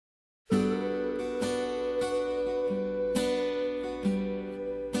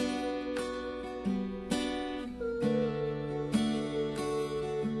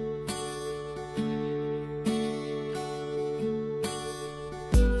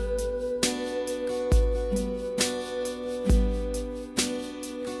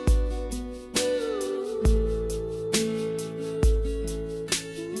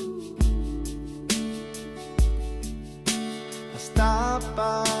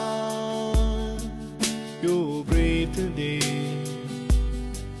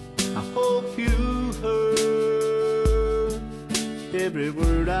every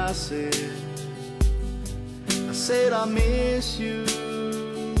word I said. I said I miss you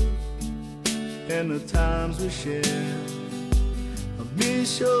and the times we shared. I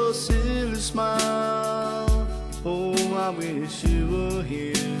miss your silly smile. Oh, I wish you were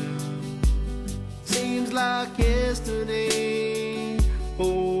here. Seems like yesterday,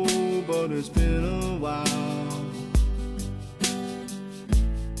 oh, but it's been a while.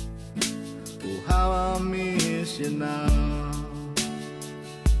 Oh, how I miss you now.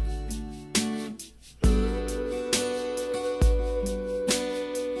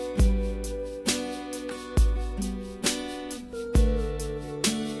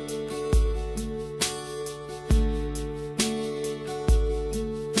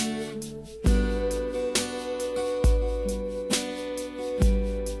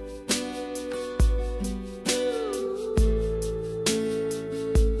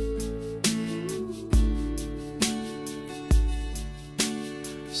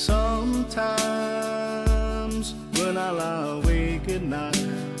 Sometimes when I lie awake at night,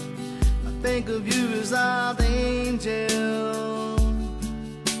 I think of you as our angel,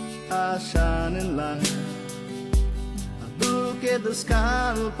 our shining light. I look at the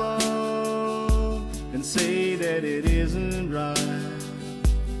sky above and say that it isn't right.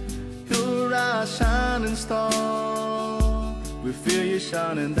 You're our shining star, we feel you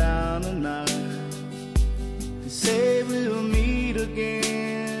shining down tonight. You say we'll meet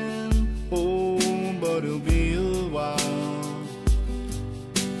again, oh, but it'll be a while.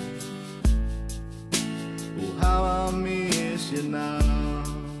 Oh, how I miss you now.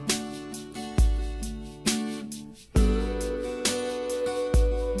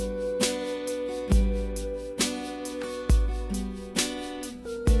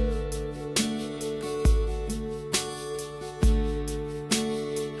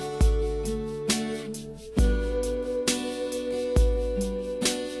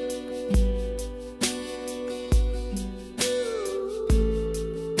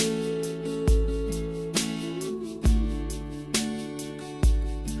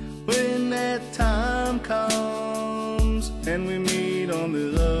 When that time comes and we meet on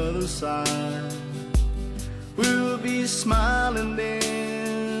the other side, we'll be smiling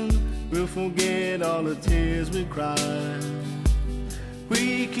then, we'll forget all the tears we cried.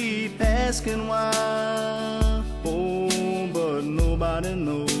 We keep asking why, oh, but nobody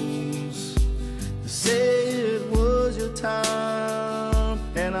knows. They say it was your time,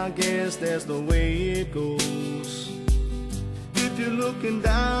 and I guess that's the way it goes. If you're looking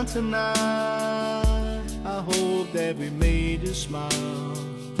down tonight, I hope that we made you smile.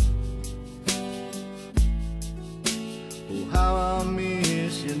 Oh, how I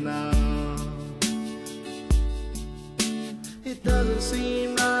miss you now. It doesn't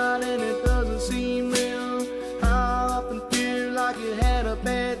seem right and it doesn't seem real. I often feel like you had a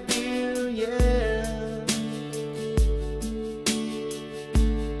bad deal, yeah.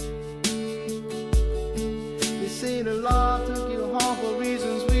 They say the law took you home for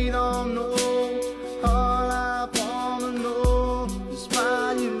reasons we don't know. All I wanna know is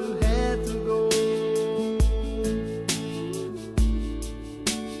why you had to go.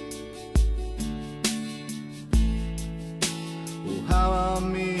 Oh, how I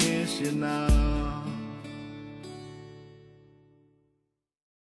miss you now.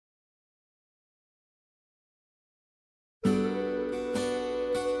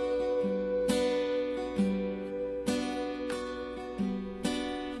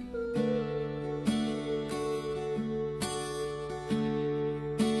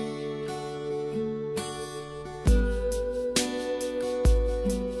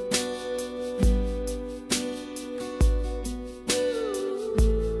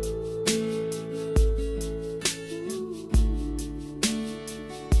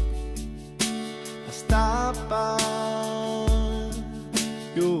 Stop by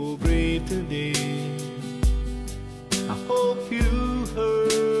your grave today. I hope you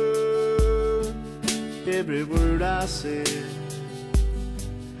heard every word I said.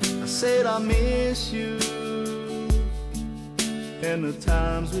 I said I miss you and the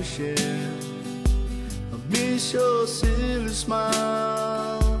times we shared. I miss your silly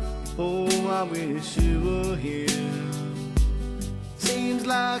smile. Oh, I wish you were here. Seems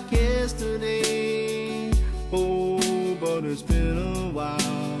like yesterday, oh, but it's been a while.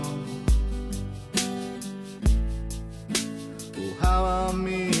 Oh, how I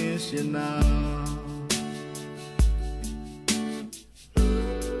miss you now.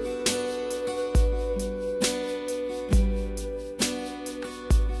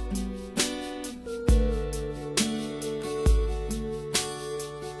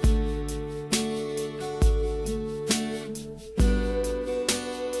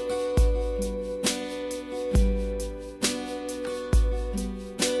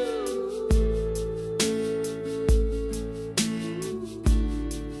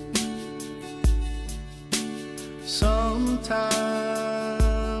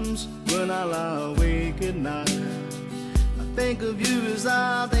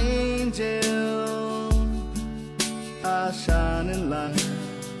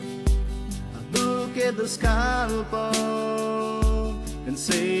 at the sky above and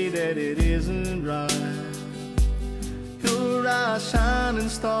say that it isn't right. You're our shining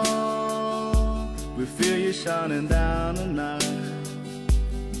star, we feel you shining down tonight.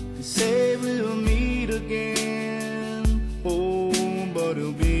 And say we'll meet again, oh, but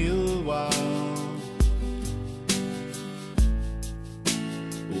it'll be a while.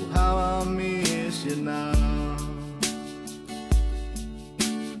 Oh, how I miss you now.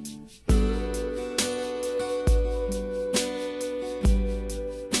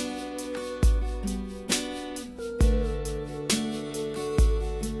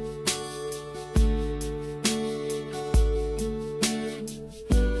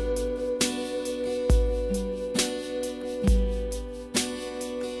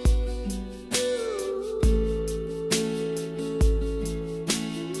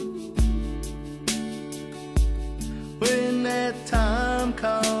 When that time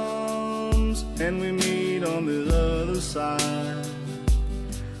comes and we meet on the other side,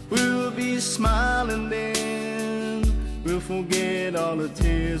 we'll be smiling then, we'll forget all the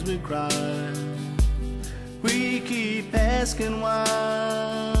tears we cried. We keep asking why,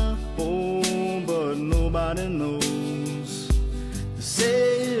 oh, but nobody knows. They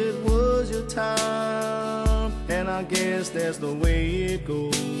say it was your time, and I guess that's the way it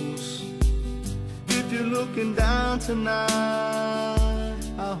goes. If you're looking down tonight,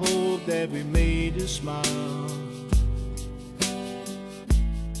 I hope that we made you smile.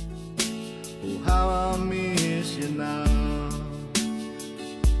 Oh, how I miss you now.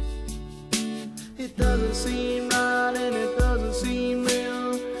 It doesn't seem right and it doesn't seem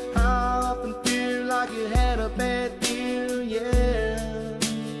real. I often feel like you had a bad deal, yeah.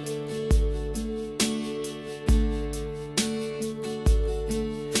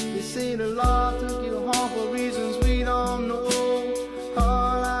 They say the law took you home for reasons we don't know.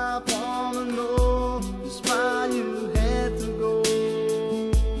 All I wanna know is why you had to go.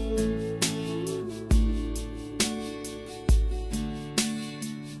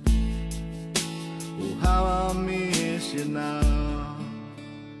 Oh, how I miss you now.